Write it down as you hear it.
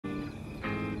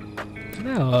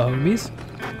Now, homies.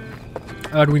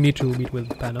 We need to meet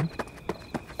with Panem.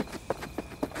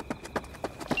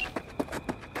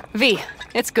 V,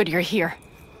 it's good you're here.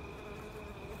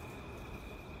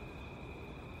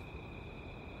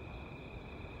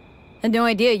 Had no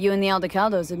idea you and the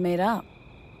Aldecaldos had made up.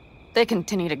 They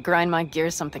continue to grind my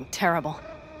gears something terrible.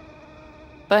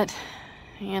 But,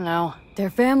 you know... They're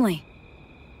family.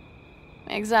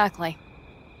 Exactly.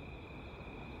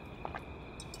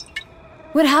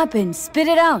 What happened? Spit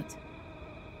it out.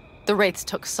 The Wraiths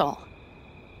took Saul.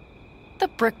 The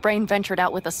Brickbrain ventured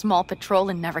out with a small patrol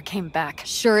and never came back.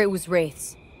 Sure, it was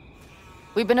Wraiths.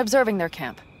 We've been observing their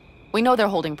camp. We know they're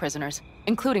holding prisoners,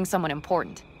 including someone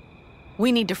important.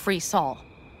 We need to free Saul.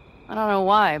 I don't know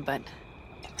why, but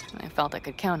I felt I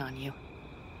could count on you.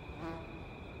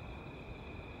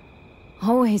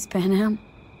 Always, Panam.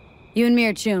 You and me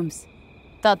are chums.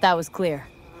 Thought that was clear.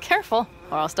 Careful,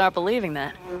 or I'll start believing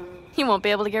that. You won't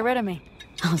be able to get rid of me.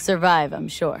 I'll survive, I'm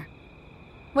sure.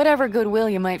 Whatever goodwill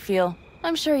you might feel,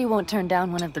 I'm sure you won't turn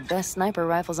down one of the best sniper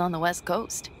rifles on the West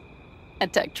Coast. A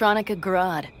Tektronica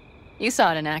Grad. You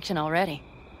saw it in action already.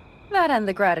 That and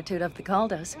the gratitude of the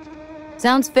Caldos.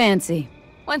 Sounds fancy.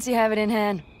 Once you have it in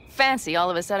hand, fancy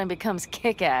all of a sudden becomes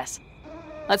kick-ass.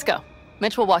 Let's go.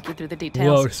 Mitch will walk you through the details.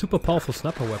 Whoa, super powerful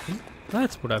sniper weapon.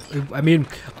 That's what I mean,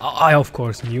 I of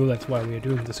course knew that's why we are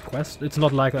doing this quest. It's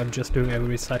not like I'm just doing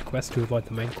every side quest to avoid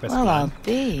the main quest. Well, plan. I'll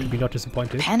be. Be not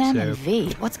disappointed. Panam so. and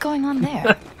V, what's going on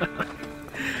there?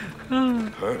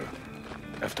 Her?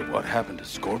 After what happened to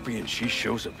Scorpion, she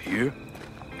shows up here?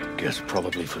 Guess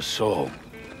probably for Saul.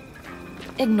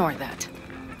 Ignore that.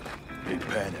 Hey,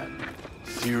 Panam.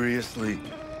 Seriously?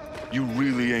 You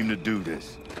really aim to do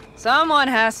this? Someone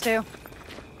has to.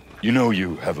 You know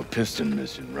you have a piston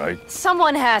mission, right?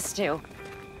 Someone has to.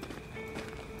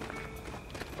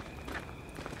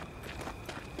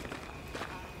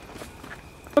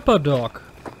 Pepper dog.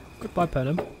 Goodbye,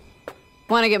 Panem.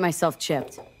 Want to get myself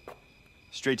chipped.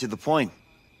 Straight to the point.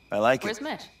 I like Where's it.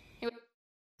 Mitch?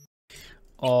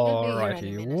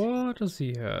 Alrighty, what does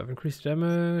he have? Increased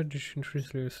damage,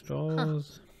 increased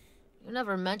restores. You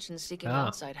never mentioned seeking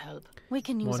outside help. We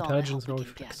can use More all the intelligence, help no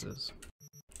we can get. reflexes.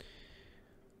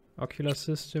 Ocular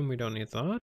system, we don't need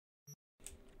that.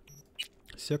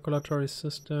 Circulatory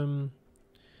system.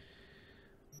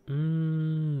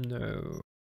 No.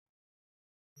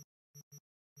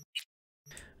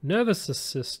 Nervous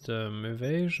system,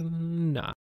 evasion,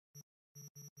 nah.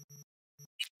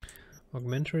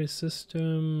 Augmentary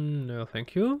system, no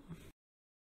thank you.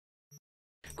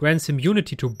 Grants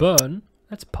immunity to burn,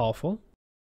 that's powerful.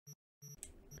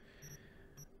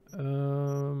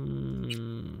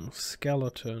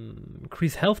 Skeleton,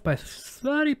 increase health by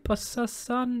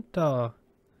 30%.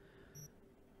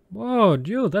 Whoa,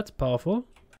 dude, that's powerful.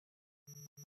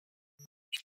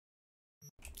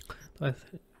 I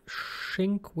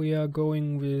think we are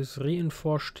going with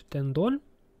reinforced tendon.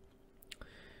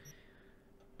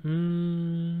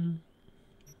 And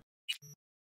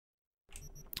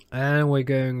we're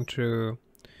going to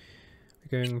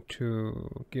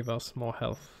give us more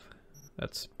health.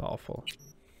 That's powerful.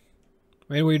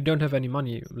 I mean, we don't have any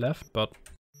money left, but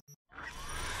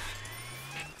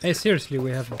hey, seriously,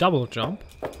 we have double jump.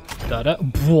 Da-da.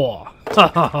 Bwah.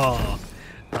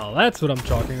 Now that's what I'm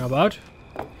talking about.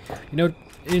 You know,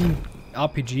 in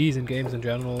RPGs and games in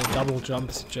general, double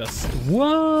jump is just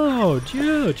whoa,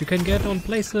 dude! You can get on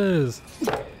places.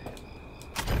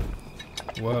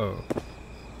 Whoa.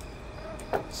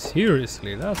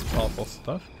 Seriously, that's powerful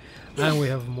stuff. And we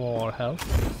have more health.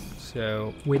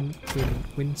 So, win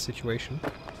situation.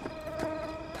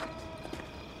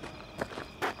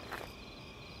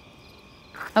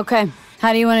 Okay,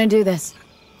 how do you want to do this?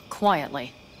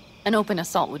 Quietly. An open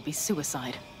assault would be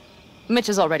suicide. Mitch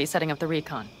is already setting up the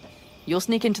recon. You'll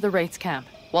sneak into the Wraiths camp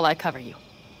while I cover you.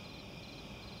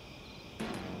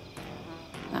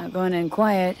 Not going in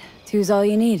quiet. Two's all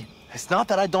you need. It's not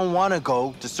that I don't want to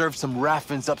go to serve some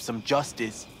Raffins up some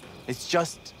justice. It's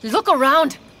just... Look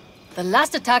around! The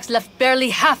last attacks left barely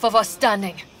half of us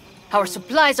standing. Our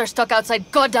supplies are stuck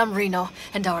outside goddamn Reno,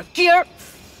 and our gear...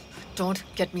 Don't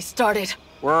get me started.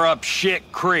 We're up Shit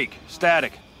Creek,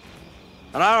 static.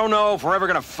 And I don't know if we're ever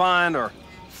gonna find or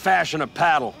fashion a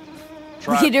paddle.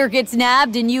 Leader gets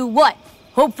nabbed and you what?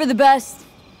 Hope for the best?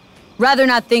 Rather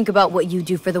not think about what you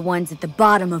do for the ones at the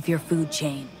bottom of your food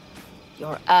chain.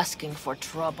 You're asking for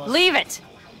trouble. Leave it!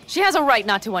 She has a right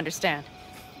not to understand.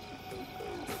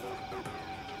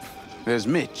 There's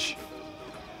Mitch.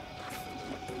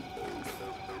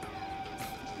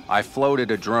 I floated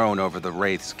a drone over the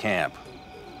Wraiths camp.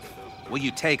 Will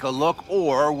you take a look,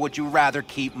 or would you rather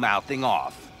keep mouthing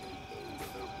off?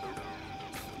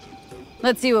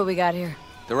 Let's see what we got here.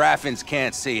 The Raffins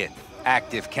can't see it.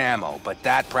 Active camo, but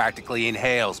that practically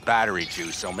inhales battery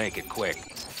juice, so make it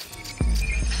quick.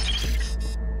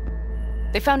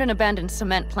 They found an abandoned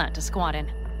cement plant to squat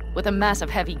in, with a massive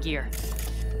heavy gear.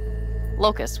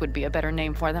 Locusts would be a better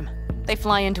name for them. They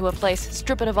fly into a place,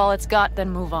 strip it of all it's got, then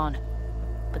move on.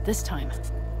 But this time...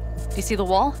 Do you see the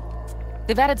wall?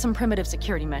 They've added some primitive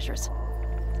security measures.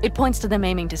 It points to them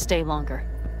aiming to stay longer.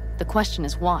 The question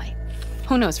is why?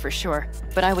 Who knows for sure,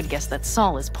 but I would guess that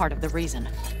Saul is part of the reason.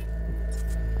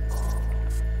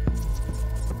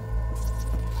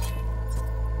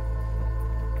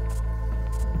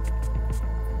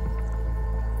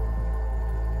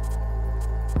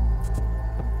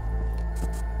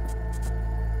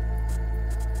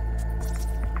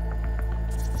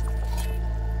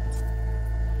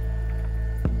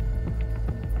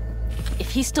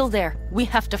 If he's still there, we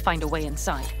have to find a way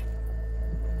inside.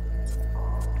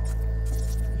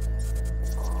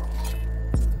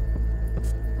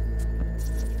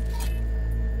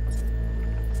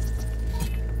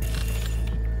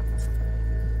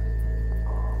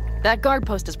 That guard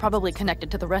post is probably connected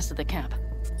to the rest of the camp.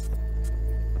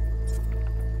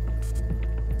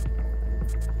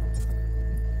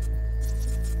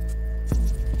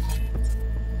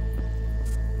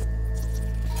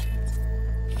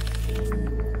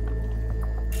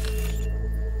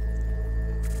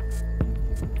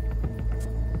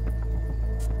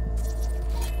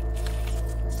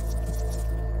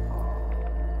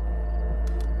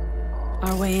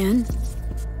 Our way in?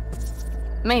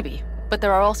 Maybe, but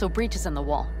there are also breaches in the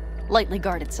wall. Lightly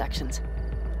guarded sections.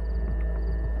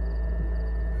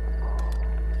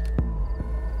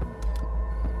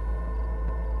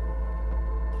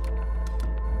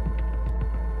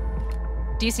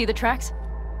 Do you see the tracks?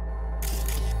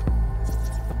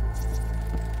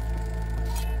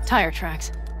 Tire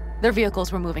tracks. Their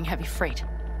vehicles were moving heavy freight.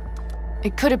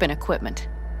 It could have been equipment.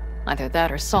 Either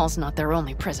that or Saul's not their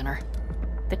only prisoner.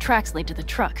 The tracks lead to the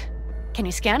truck. Can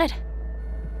you scan it?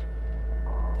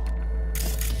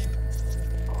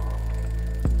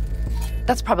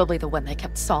 That's probably the one they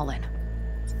kept Saul in.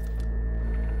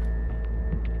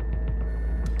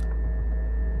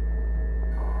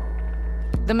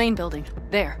 The main building.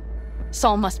 There.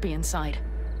 Saul must be inside.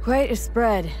 Quite a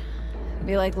spread.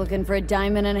 Be like looking for a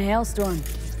diamond in a hailstorm.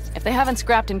 If they haven't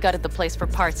scrapped and gutted the place for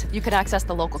parts, you could access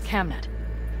the local camnet.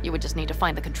 You would just need to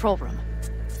find the control room.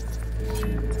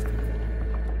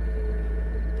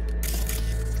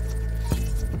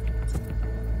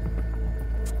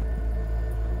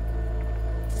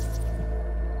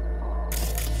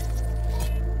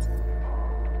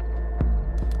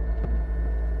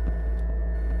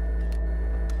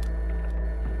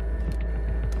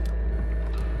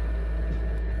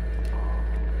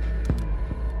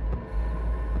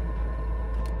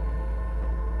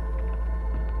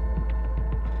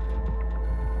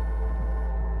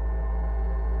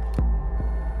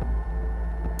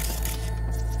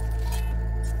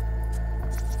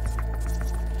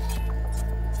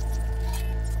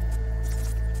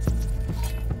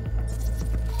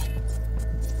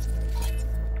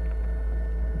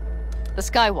 The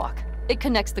skywalk. It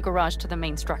connects the garage to the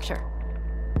main structure.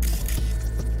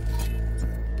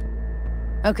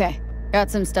 Okay,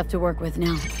 got some stuff to work with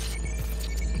now.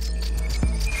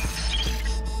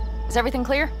 Is everything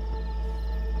clear?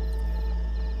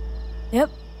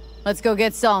 Yep. Let's go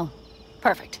get Saul.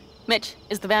 Perfect. Mitch,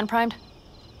 is the van primed?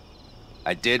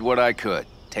 I did what I could.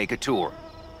 Take a tour.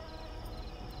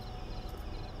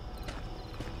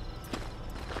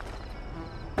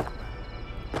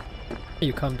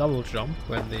 You can't double jump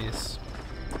when these...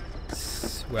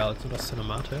 Well, it's not a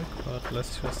cinematic, but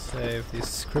let's just say if these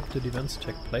scripted events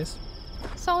take place.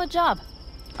 Solid job.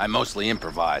 I mostly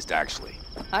improvised, actually.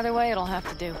 Either way, it'll have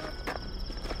to do.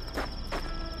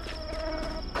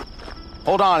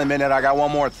 Hold on a minute, I got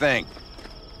one more thing.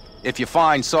 If you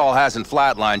find Saul hasn't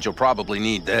flatlined, you'll probably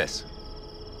need this.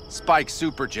 Spike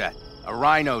Superjet, a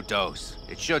Rhino dose.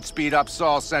 It should speed up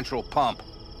Saul's central pump.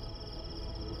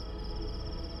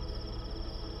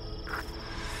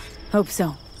 Hope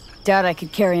so. Doubt I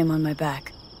could carry him on my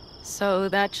back. So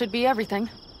that should be everything.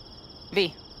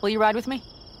 V, will you ride with me?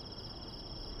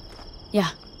 Yeah,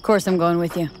 of course I'm going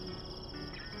with you.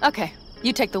 Okay,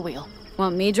 you take the wheel.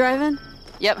 Want me driving?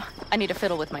 Yep, I need to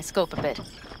fiddle with my scope a bit.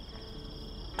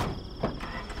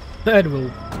 It will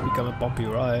become a bumpy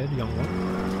ride, young one.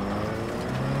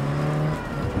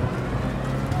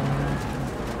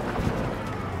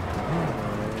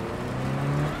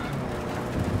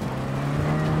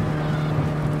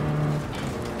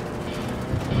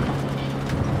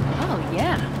 Oh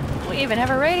yeah, we even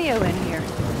have a radio in here.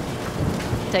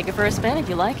 Take it for a spin if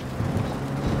you like.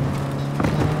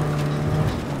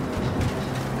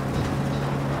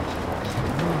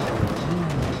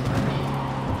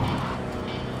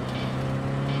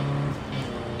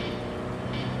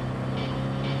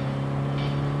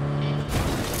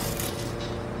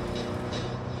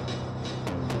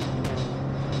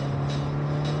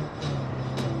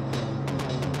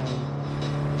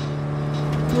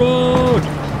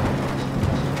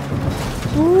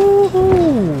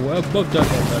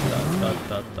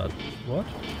 What?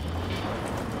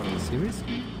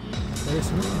 Seriously?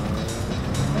 Seriously?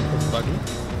 That was buggy.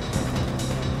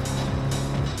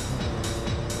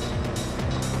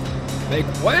 Make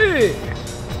way!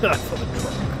 For the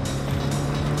truck.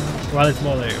 Well, it's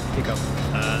more like a pickup.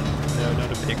 No,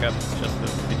 not a pickup, it's just a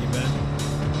minivan.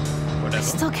 Whatever. I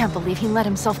still can't believe he let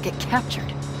himself get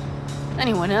captured.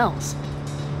 Anyone else?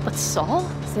 But Saul?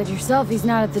 Said yourself he's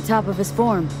not at the top of his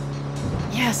form.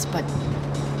 Yes, but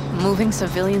moving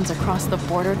civilians across the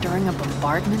border during a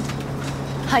bombardment?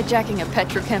 Hijacking a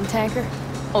petrochem tanker?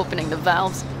 Opening the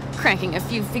valves? Cranking a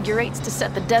few figure eights to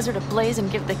set the desert ablaze and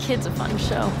give the kids a fun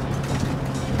show?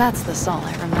 That's the Saul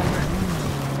I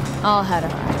remember. All had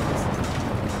our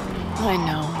eyes. I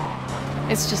know.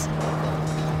 It's just...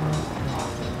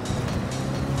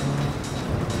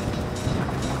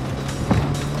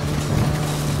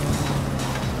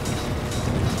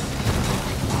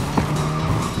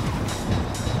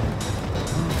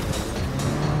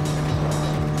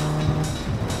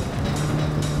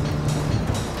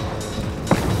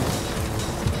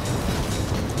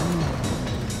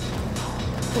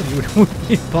 Would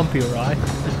be bumpy, right?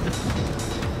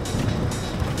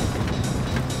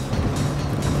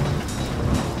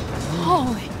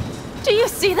 Holy... Do you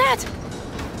see that?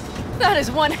 That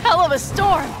is one hell of a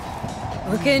storm!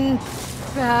 Looking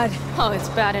bad. Oh, it's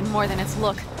bad and more than its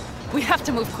look. We have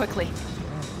to move quickly.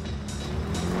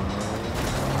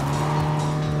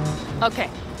 Okay,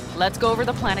 let's go over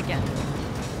the plan again.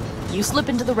 You slip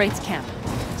into the Wraith's camp,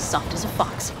 soft as a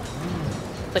fox.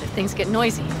 But if things get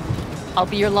noisy, I'll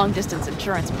be your long-distance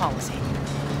insurance policy.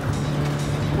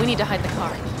 We need to hide the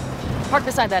car. Park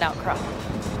beside that outcrop.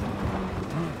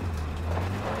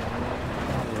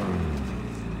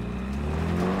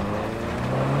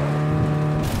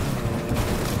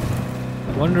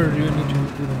 I wonder, do you need to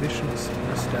do the missions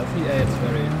stealthy? Yeah, it's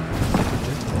very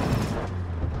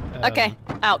secretive. Okay,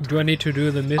 out. Do I need to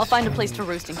do the mission? I'll find a place to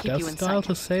roost and keep you in style sight.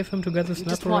 to save him to get the You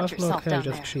just sniper watch rifle? yourself Okay, down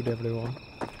just there. shoot everyone.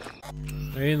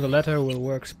 I mean, the latter will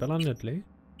work splendidly.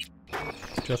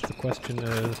 Just the question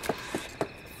is...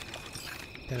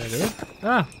 Can I do it?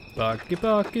 Ah! Buggy,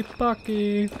 buggy,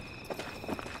 buggy!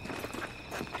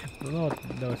 Not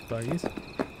those buggies.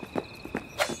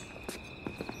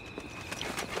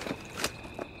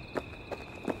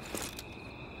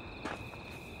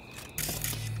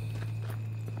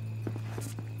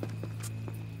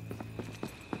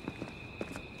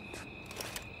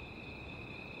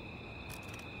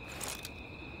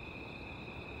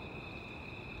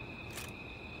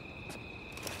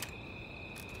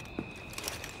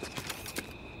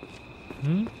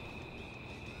 Hmm?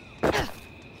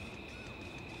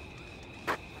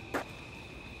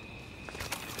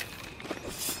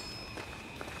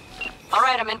 All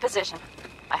right, I'm in position.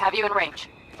 I have you in range.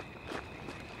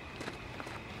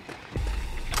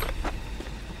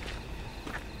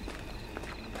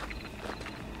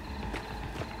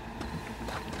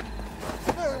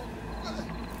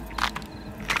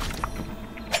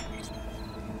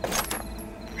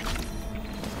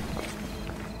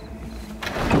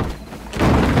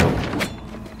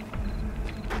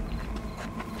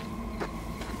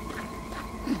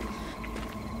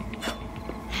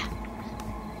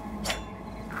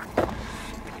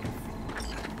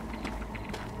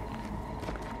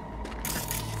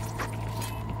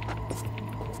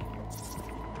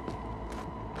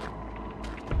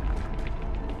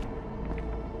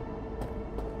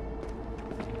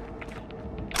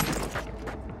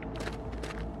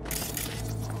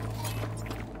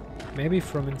 Maybe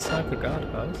from inside the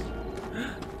guardhouse.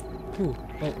 Ooh.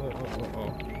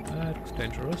 Oh. That looks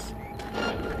dangerous.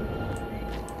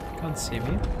 Can't see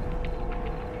me.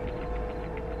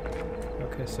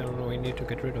 Okay, so we need to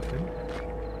get rid of him.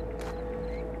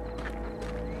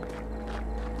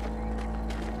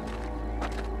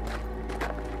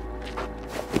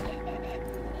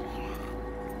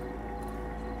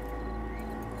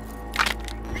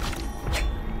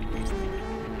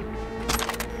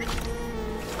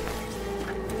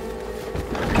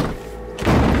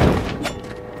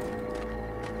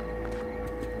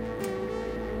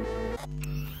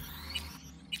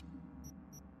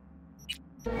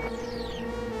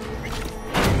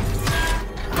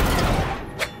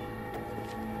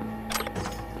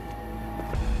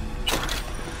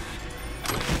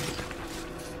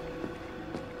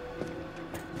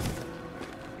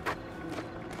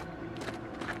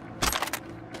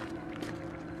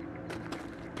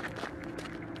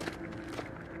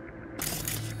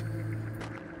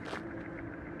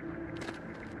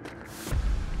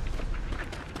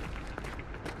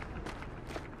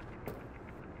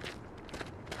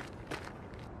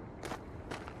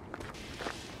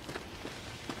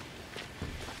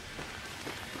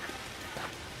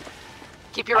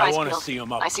 Keep your eyes I want to peeled. see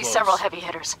him up I see close. several heavy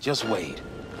hitters. Just wait.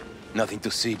 Nothing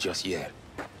to see just yet.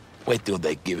 Wait till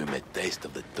they give him a taste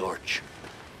of the torch.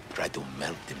 Try to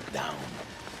melt him down.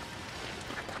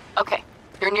 Okay,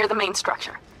 you're near the main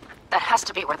structure. That has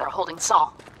to be where they're holding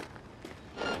Saul.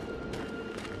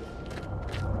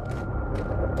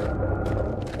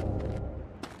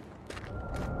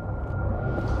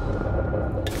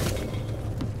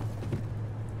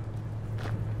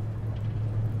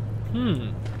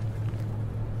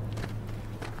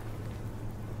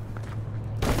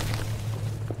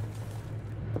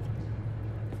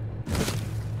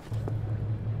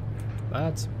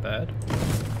 That's bad.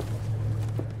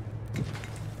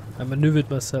 I maneuvered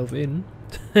myself in.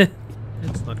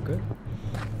 That's not good.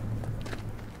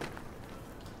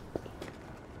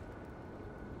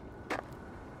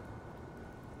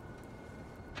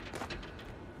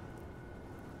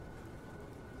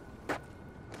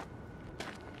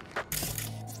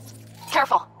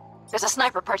 Careful! There's a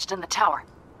sniper perched in the tower.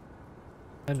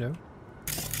 I know.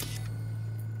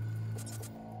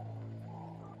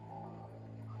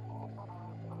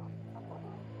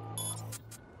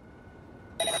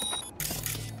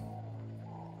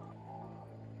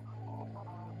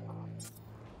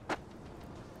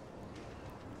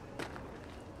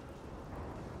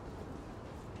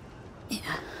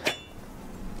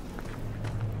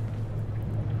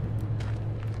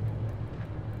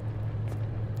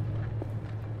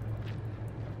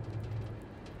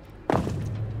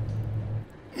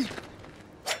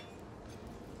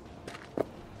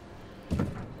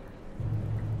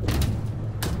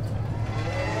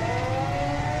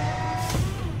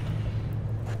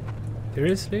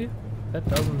 Seriously? That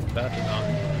doesn't bad enough.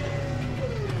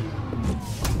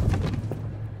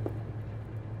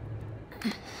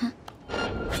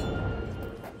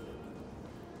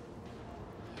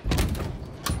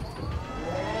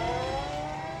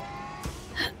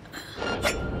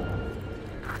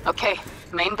 Okay,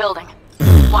 main building.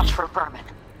 Watch for vermin.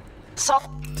 Saul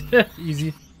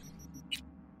Easy.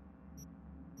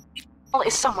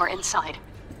 is somewhere inside.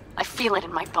 I feel it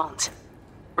in my bones.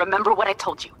 Remember what I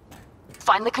told you.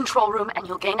 Find the control room and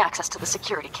you'll gain access to the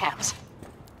security cams.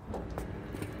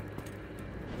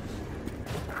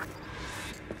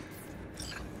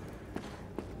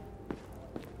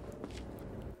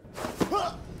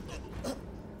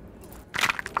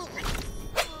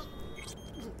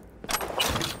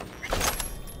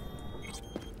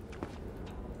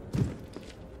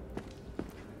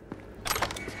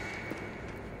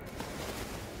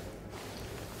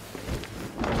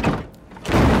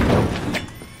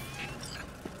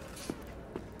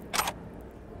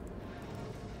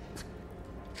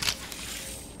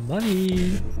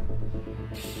 Money!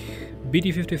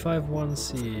 BD55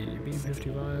 1C.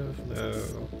 BD55, no.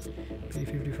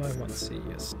 BD55 1C,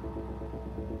 yes.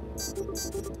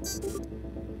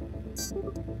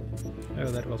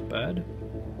 Oh, that was bad.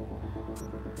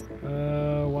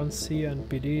 1C and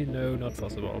BD, no, not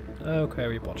possible. Okay,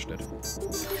 we botched it.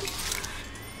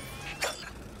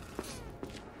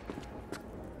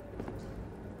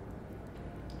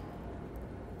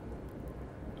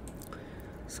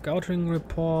 Scouting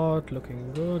report,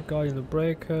 looking good. Guarding the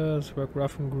breakers, work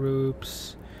rough in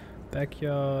groups.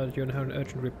 Backyard, you don't have an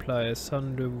urgent reply.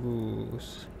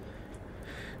 Sandewus.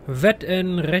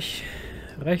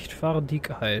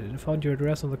 Rechtvaardigkeit. Found your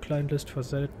address on the client list for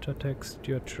Zeta Text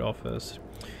Church office.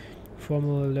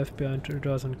 Formal left behind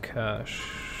 $2 in cash.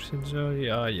 Sincerely,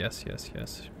 yes.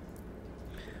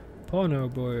 Porno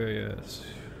boy, yes.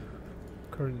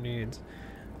 Current needs.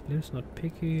 Lives not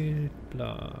picky,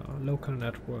 blah. Local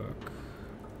network.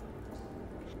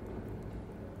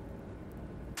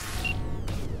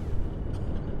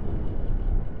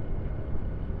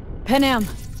 Panam.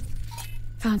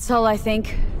 Found Saul, I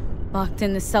think. Locked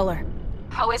in the cellar.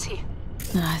 How is he?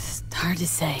 It's hard to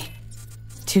say.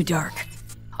 Too dark.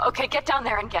 Okay, get down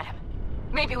there and get him.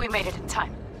 Maybe we made it in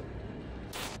time.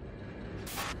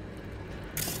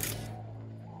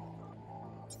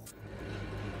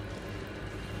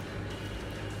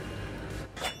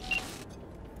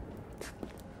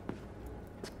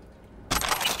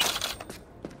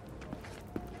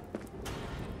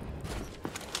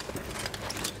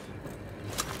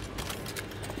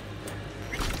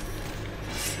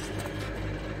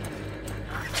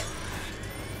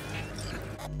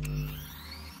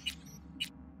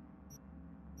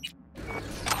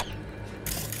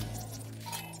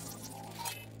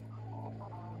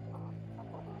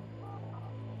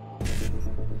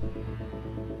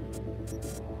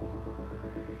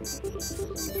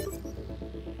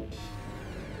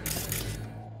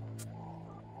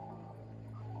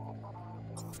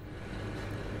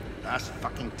 Last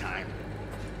fucking time.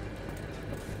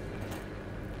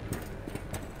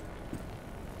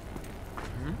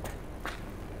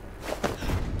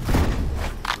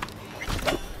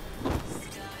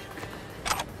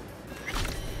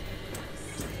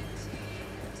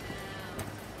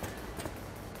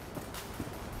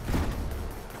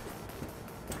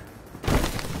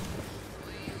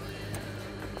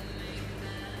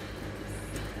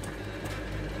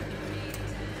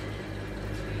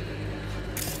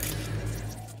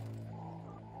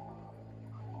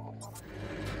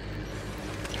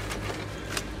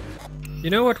 You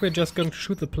know what? We're just going to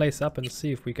shoot the place up and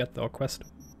see if we get our quest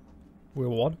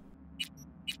reward.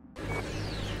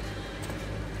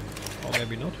 Or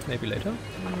maybe not. Maybe later.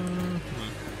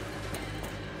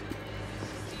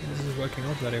 This is working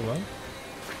out very well.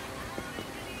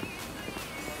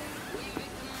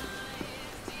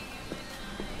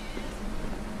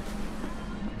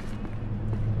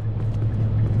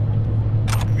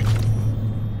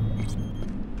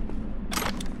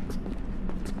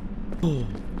 Oh,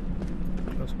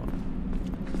 close one.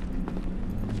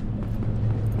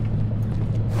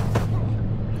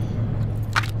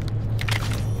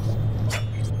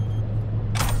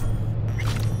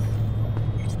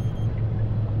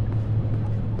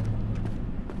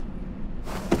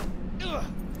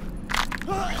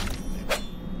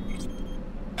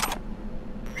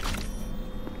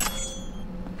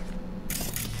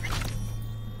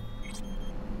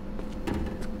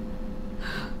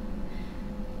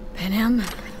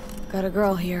 Got a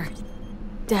girl here.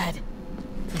 Dead.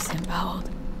 Disemboweled.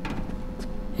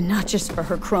 And not just for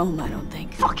her chrome, I don't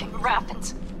think. Fucking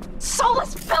Raffins!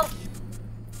 Soulless filth!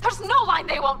 There's no line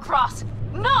they won't cross!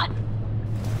 None!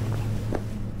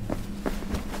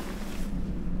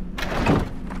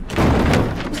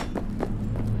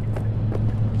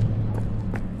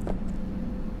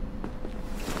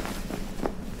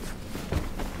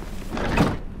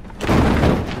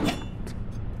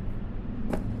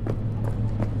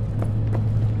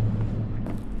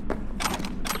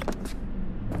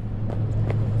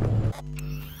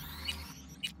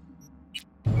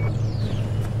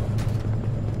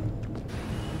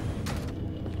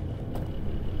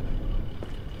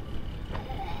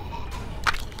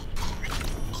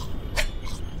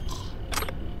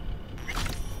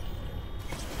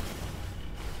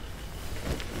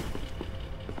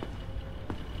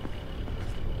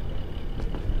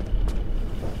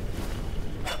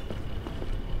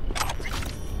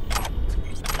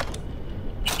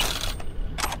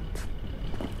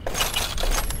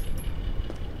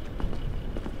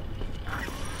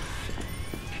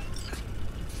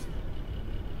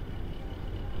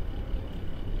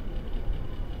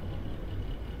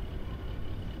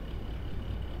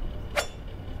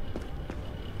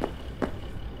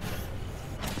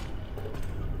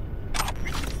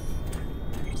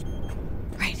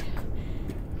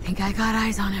 I got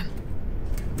eyes on him.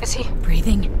 Is he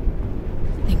breathing?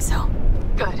 Think so.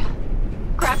 Good.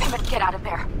 Grab him and get out of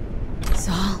there.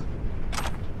 Saul?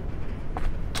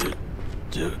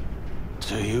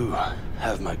 Do you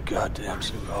have my goddamn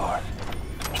cigar?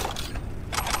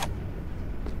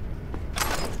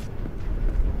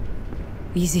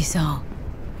 Easy, Saul.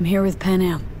 I'm here with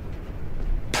Panam.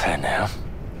 Panam?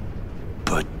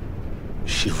 But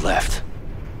she left.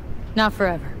 Not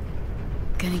forever.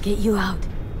 Gonna get you out.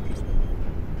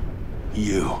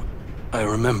 You. I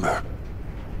remember.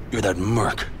 You're that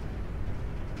merc.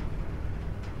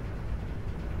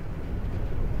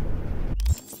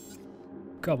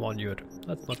 Come on, Yud.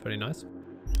 That's not very nice.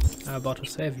 I'm about to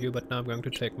save you, but now I'm going to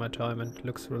take my time and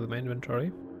look through the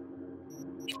inventory.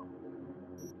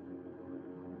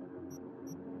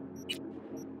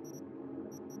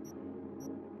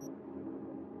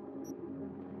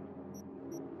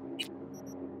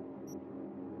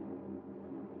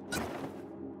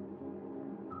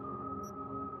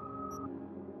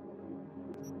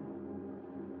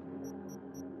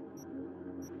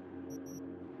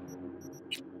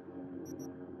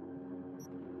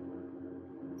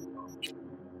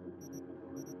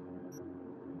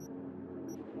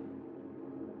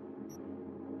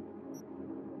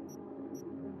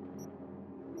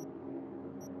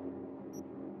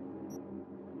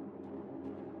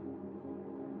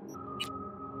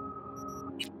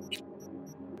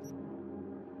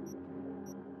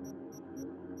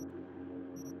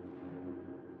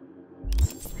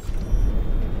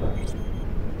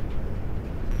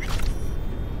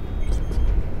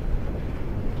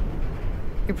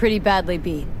 You're pretty badly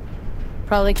beat.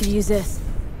 Probably could use this.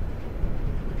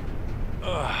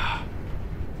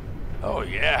 Oh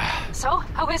yeah. So,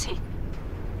 how is he?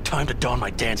 Time to don my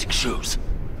dancing shoes.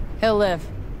 He'll live.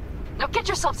 Now get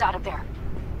yourselves out of there.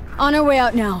 On our way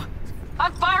out now.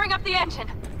 I'm firing up the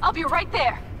engine. I'll be right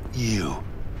there. You.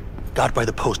 Got by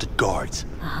the posted guards.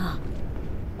 Uh-huh.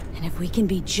 And if we can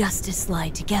be just as sly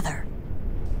together,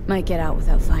 might get out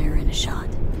without firing a shot.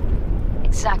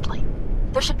 Exactly.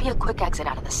 There should be a quick exit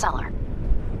out of the cellar.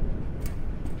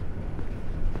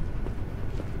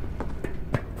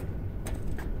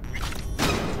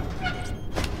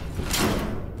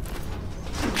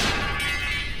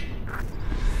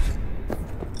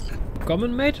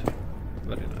 Common, mate?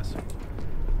 Very nice.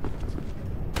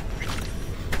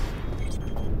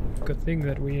 Good thing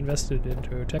that we invested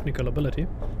into technical ability.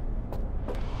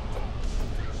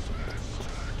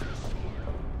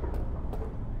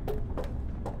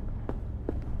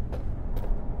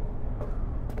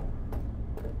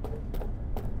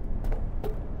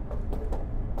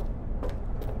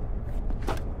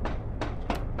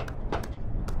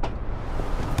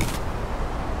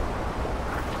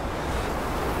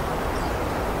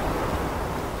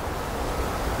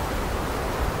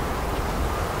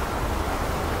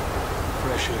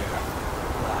 Fresh air.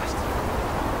 Blast.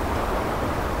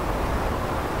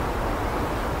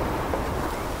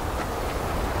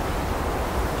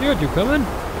 Dude, you coming?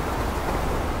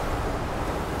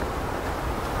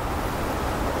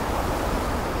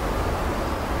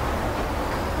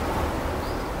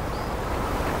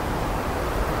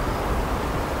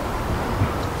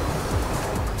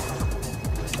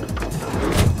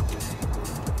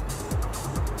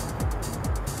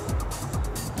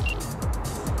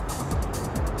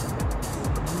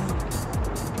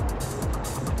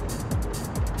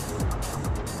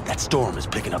 That storm is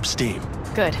picking up steam.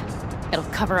 Good. It'll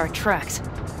cover our tracks.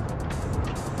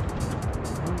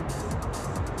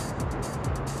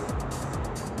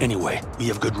 Anyway, we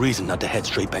have good reason not to head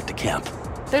straight back to camp.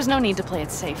 There's no need to play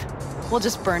it safe. We'll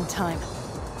just burn time.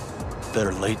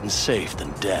 Better late and safe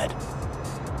than dead.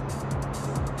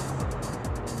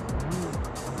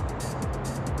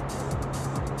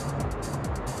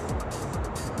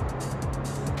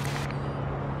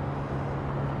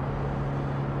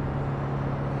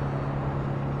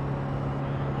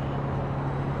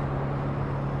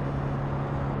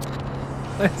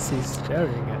 He's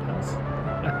staring at us.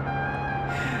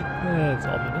 That's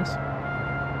ominous.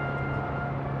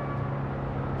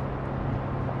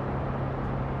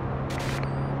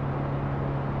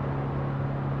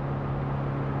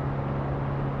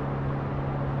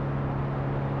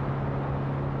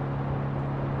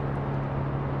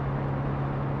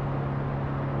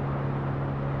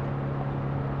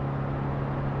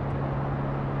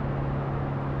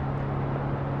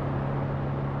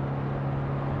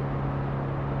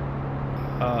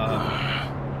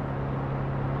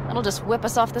 That'll just whip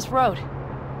us off this road.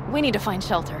 We need to find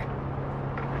shelter.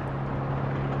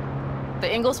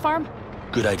 The Ingalls farm?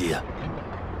 Good idea.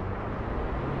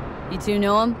 You two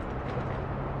know him?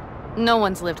 No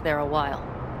one's lived there a while.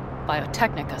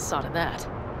 Biotechnica saw to that.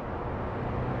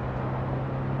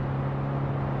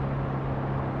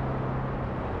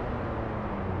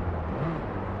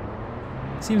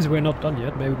 Seems we're not done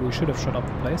yet. Maybe we should have shut up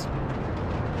the place.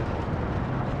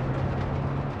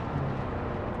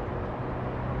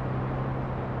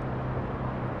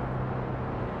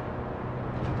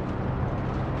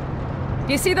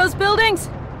 Do you see those buildings?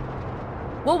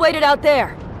 We'll wait it out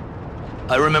there.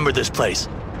 I remember this place.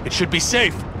 It should be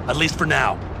safe, at least for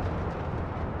now.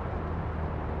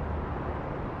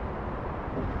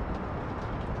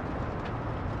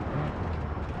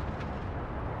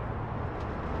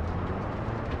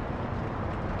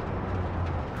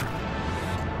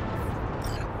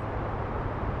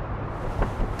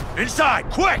 Inside,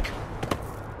 quick!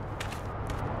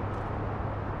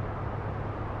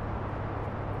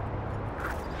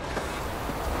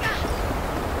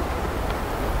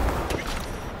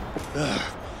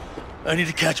 I need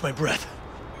to catch my breath.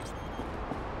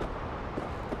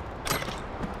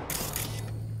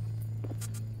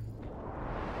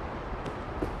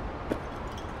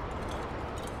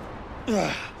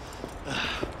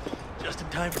 Just in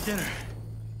time for dinner.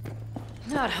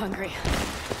 Not hungry.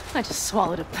 I just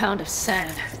swallowed a pound of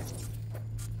sand.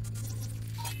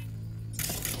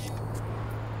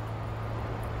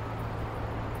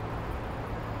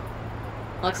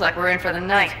 Looks like we're in for the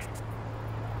night.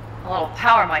 A little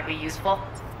power might be useful.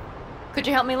 Could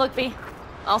you help me look, V?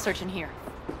 I'll search in here.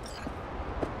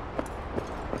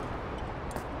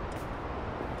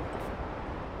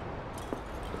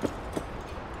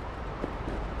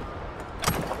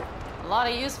 A lot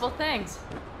of useful things.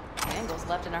 Angles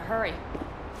left in a hurry.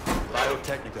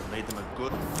 Biotechnica made them a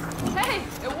good... Hey,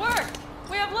 it worked!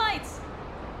 We have lights!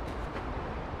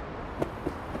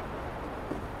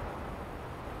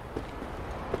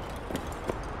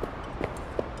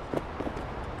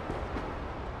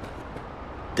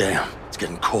 Damn, it's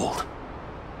getting cold.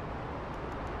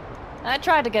 I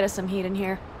tried to get us some heat in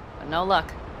here, but no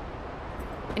luck.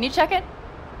 Can you check it?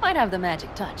 Might have the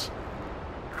magic touch.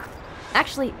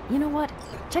 Actually, you know what?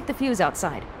 Check the fuse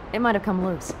outside. It might have come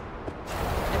loose.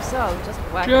 If so, just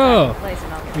whack it out of place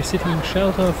and I'll get We're seeking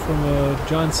shelter from a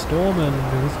giant storm and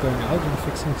who's going out and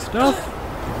fixing stuff?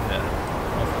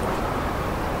 Yeah, of course.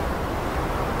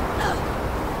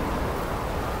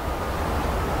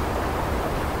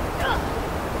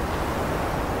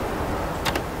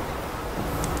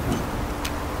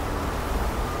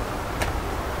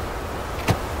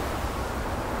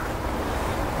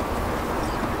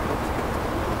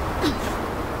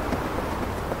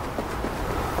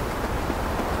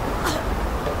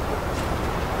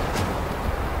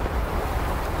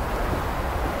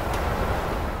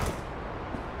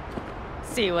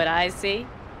 see what I see.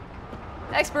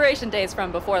 Expiration date's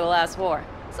from before the last war,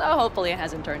 so hopefully it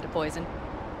hasn't turned to poison.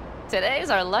 Today's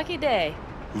our lucky day.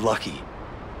 Lucky.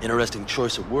 Interesting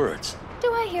choice of words.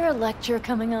 Do I hear a lecture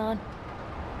coming on?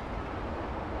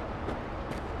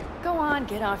 Go on,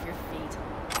 get off your feet.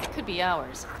 It could be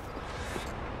hours.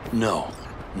 No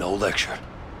lecture.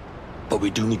 But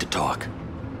we do need to talk.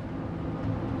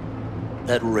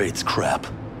 That raid's crap.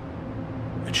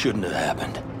 It shouldn't have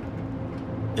happened.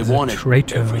 They wanted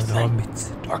everything.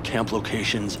 Our camp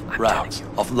locations, routes,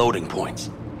 offloading points.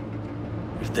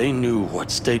 If they knew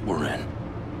what state we're in,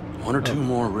 1 or 2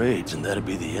 more raids and that'd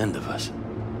be the end of us.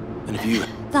 And if you...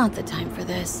 Not the time for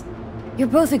this. You're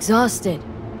both exhausted.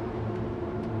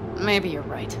 Maybe you're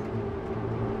right.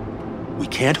 We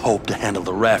can't hope to handle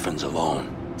the Raffens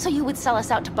alone. So you would sell us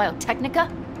out to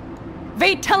Biotechnica?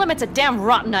 Vade, tell him it's a damn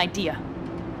rotten idea.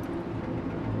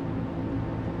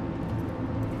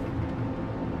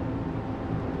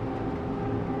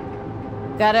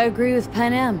 Gotta agree with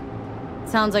Pen M.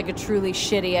 Sounds like a truly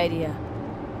shitty idea.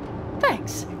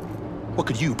 Thanks. What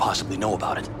could you possibly know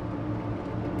about it?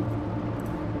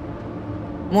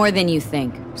 More than you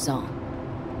think, Saul.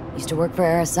 Used to work for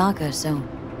Arasaka, so...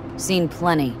 seen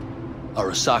plenty.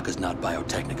 Arasaka's not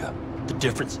Biotechnica. The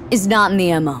difference... is not in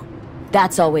the MO.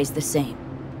 That's always the same.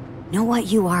 Know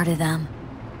what you are to them?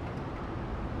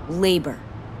 Labor.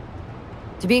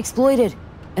 To be exploited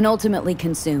and ultimately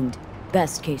consumed.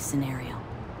 Best case scenario.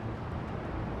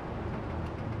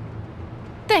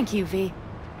 Thank you, V.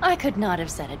 I could not have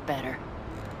said it better.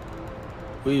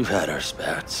 We've had our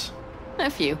spats. A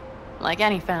few. Like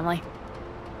any family.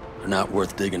 They're not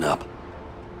worth digging up.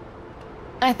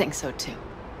 I think so, too.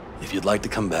 If you'd like to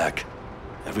come back,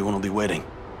 everyone will be waiting.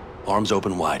 Arms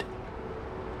open wide.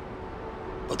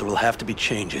 But there will have to be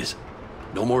changes.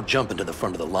 No more jumping to the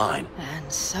front of the line. And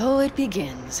so it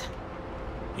begins.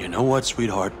 You know what,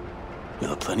 sweetheart?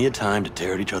 We'll have plenty of time to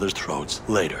tear at each other's throats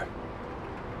later.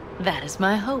 That is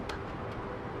my hope.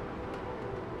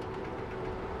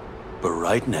 But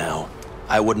right now,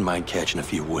 I wouldn't mind catching a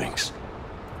few winks.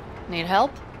 Need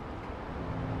help?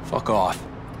 Fuck off.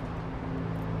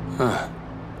 Huh.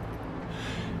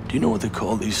 Do you know what they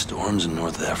call these storms in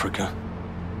North Africa?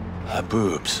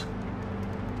 Haboobs.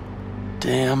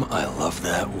 Damn, I love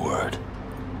that word.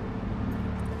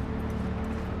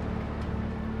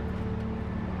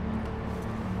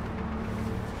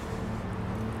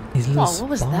 Whoa, what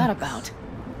was that about?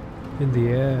 In the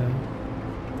air.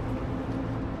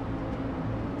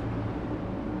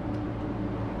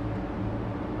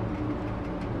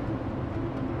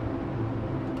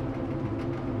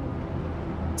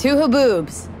 Two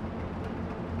haboobs.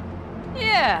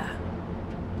 Yeah.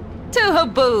 Two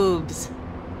haboobs.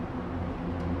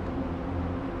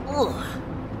 Ugh.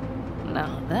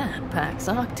 Now that packs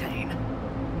octane.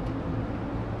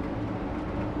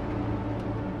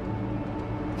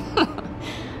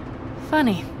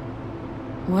 Funny.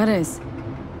 What is?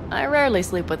 I rarely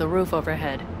sleep with a roof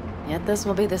overhead, yet this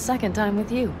will be the second time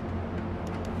with you.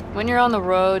 When you're on the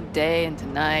road day into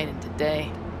night into day,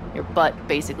 your butt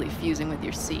basically fusing with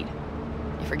your seat.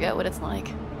 You forget what it's like.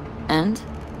 And?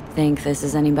 Think this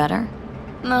is any better?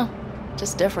 No,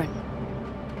 just different.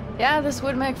 Yeah, this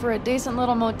would make for a decent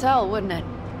little motel, wouldn't it?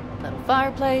 Little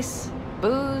fireplace,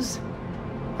 booze.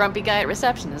 Grumpy guy at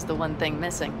reception is the one thing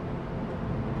missing.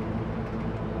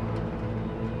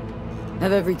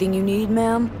 Have everything you need,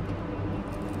 ma'am?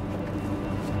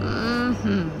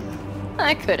 Mm-hmm.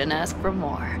 I couldn't ask for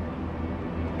more.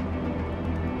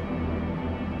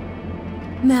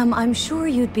 Ma'am, I'm sure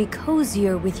you'd be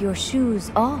cozier with your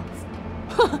shoes off.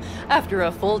 After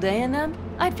a full day in them,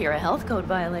 I'd fear a health code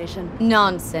violation.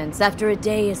 Nonsense. After a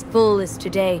day as full as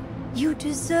today, you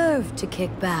deserve to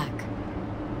kick back.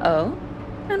 Oh?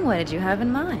 And what did you have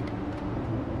in mind?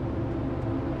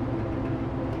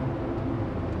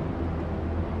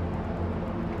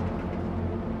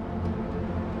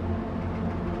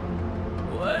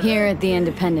 Here at the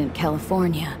Independent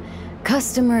California,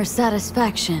 customer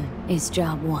satisfaction is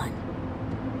job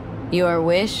 1. Your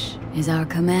wish is our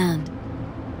command.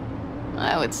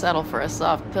 I would settle for a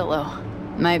soft pillow.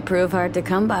 Might prove hard to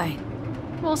come by.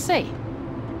 We'll see.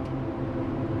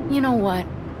 You know what?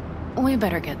 We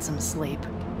better get some sleep.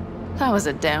 That was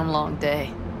a damn long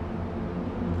day.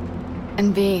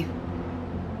 And B,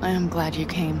 I am glad you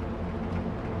came.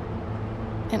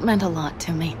 It meant a lot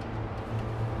to me.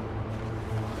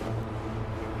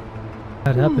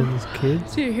 That happens,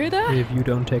 kids. Do you hear that? If you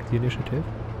don't take the initiative.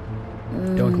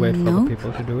 Don't wait for other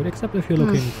people to do it, except if you're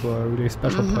looking for a really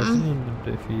special person, and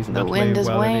if he's The not wind playing has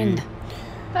well, waned.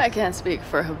 I can't speak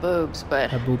for Haboobs, but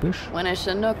Haboobish. when a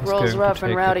Chinook He's rolls going to rough and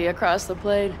take rowdy across the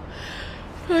plate,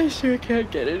 I sure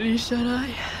can't get any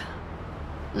shut-eye.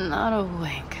 Not a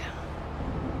wink.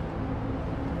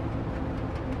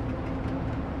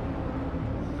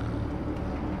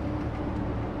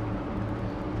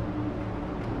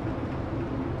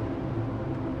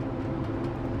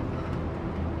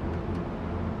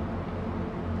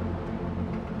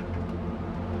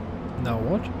 Now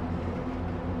what?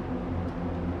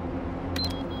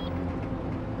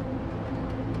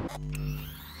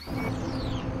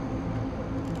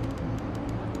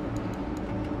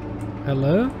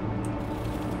 Hello?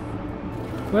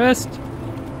 West?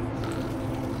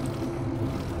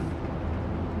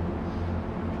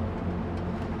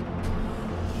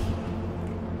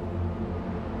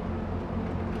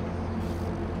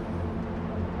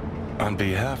 On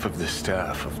behalf of the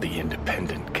staff of the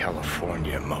Independent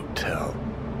California Motel,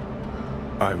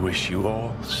 I wish you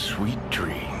all sweet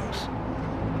dreams.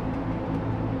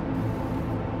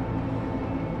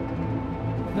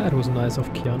 That was nice of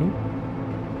Keanu.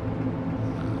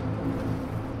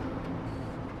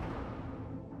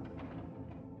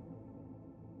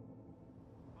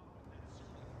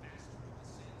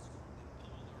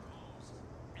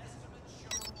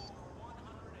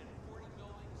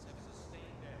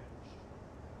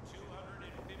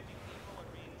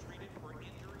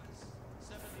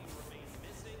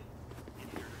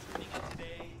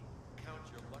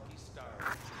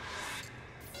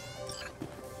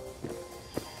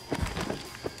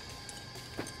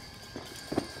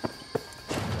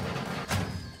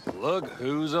 Look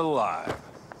who's alive.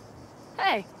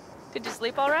 Hey, did you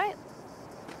sleep all right?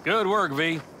 Good work,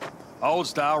 V. Old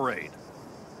style raid.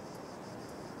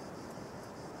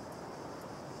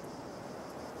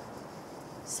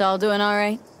 Saul doing all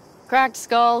right? Cracked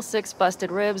skull, 6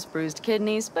 busted ribs, bruised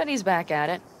kidneys, but he's back at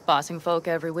it, bossing folk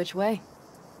every which way.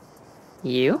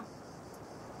 You?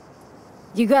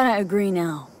 You gotta agree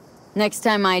now. Next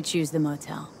time I choose the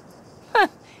motel.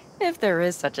 If there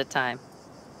is such a time.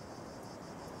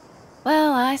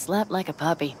 Well, I slept like a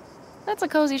puppy. That's a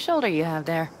cozy shoulder you have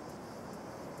there.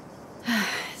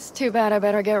 It's too bad I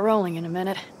better get rolling in a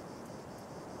minute.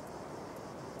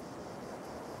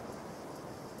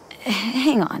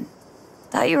 Hang on.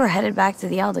 Thought you were headed back to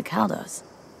the Aldecaldos.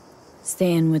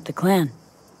 Staying with the clan.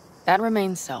 That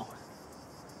remains so.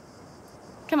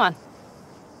 Come on.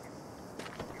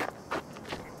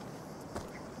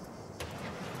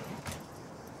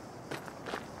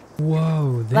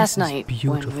 Whoa, this Last is night,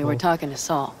 beautiful. when we were talking to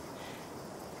Saul,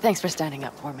 thanks for standing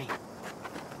up for me.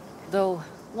 Though,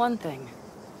 one thing.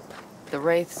 The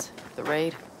Wraiths, the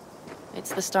raid,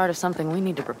 it's the start of something we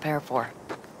need to prepare for.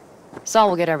 Saul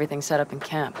will get everything set up in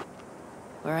camp.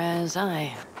 Whereas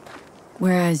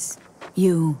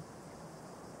you...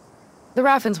 The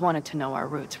Raffins wanted to know our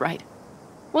routes, right?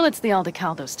 Well, it's the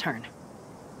Aldecaldos' turn.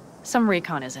 Some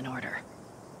recon is in order.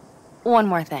 One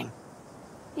more thing.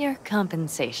 Your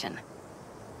compensation.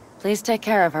 Please take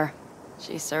care of her.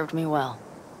 She served me well.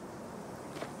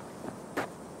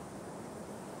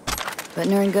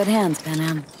 Putting her in good hands,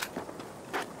 Panam.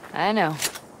 I know.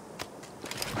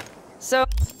 So...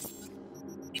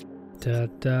 Da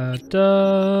da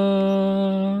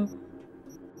da.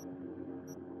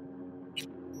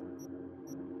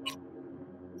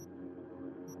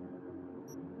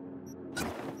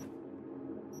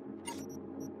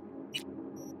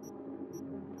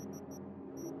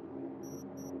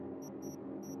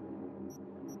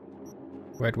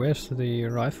 Wait, where's the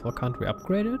rifle? Can't we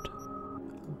upgrade it?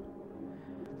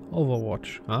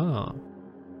 Overwatch. Ah.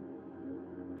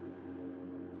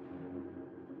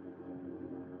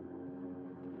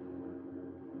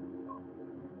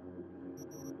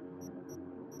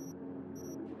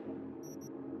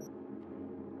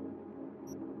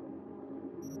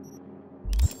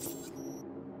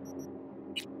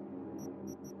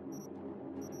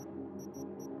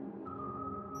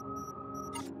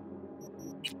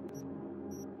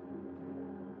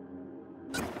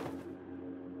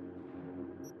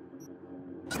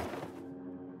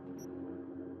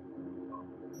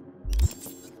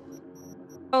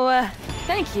 Oh,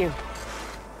 thank you.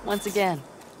 Once again.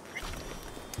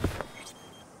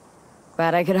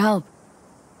 Glad I could help.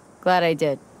 Glad I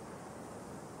did.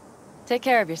 Take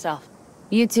care of yourself.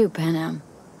 You too, Panam.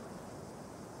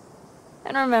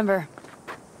 And remember,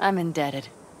 I'm indebted.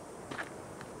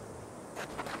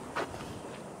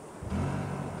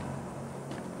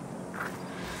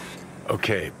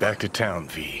 Okay, back to town,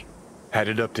 V.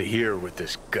 Headed up to here with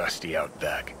this gusty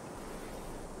outback.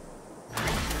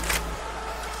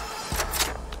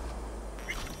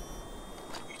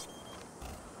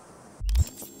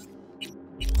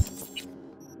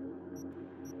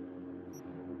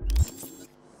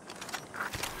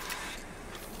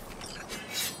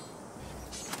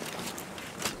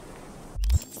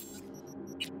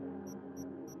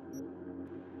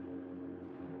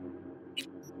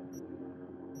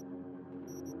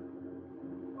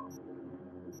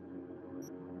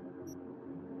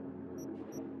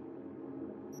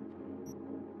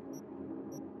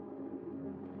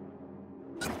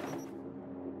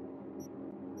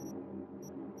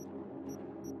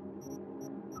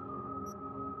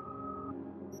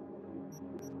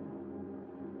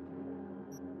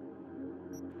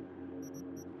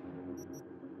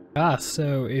 Ah,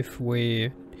 so if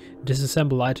we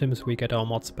disassemble items, we get our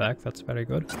mods back. That's very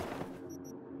good.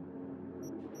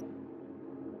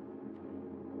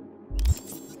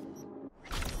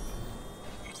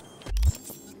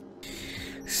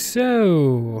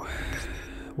 So,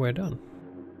 we're done.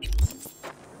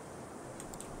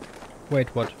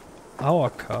 Wait, what? Our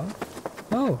car?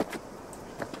 Oh.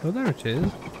 Oh, there it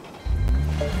is.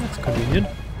 That's convenient.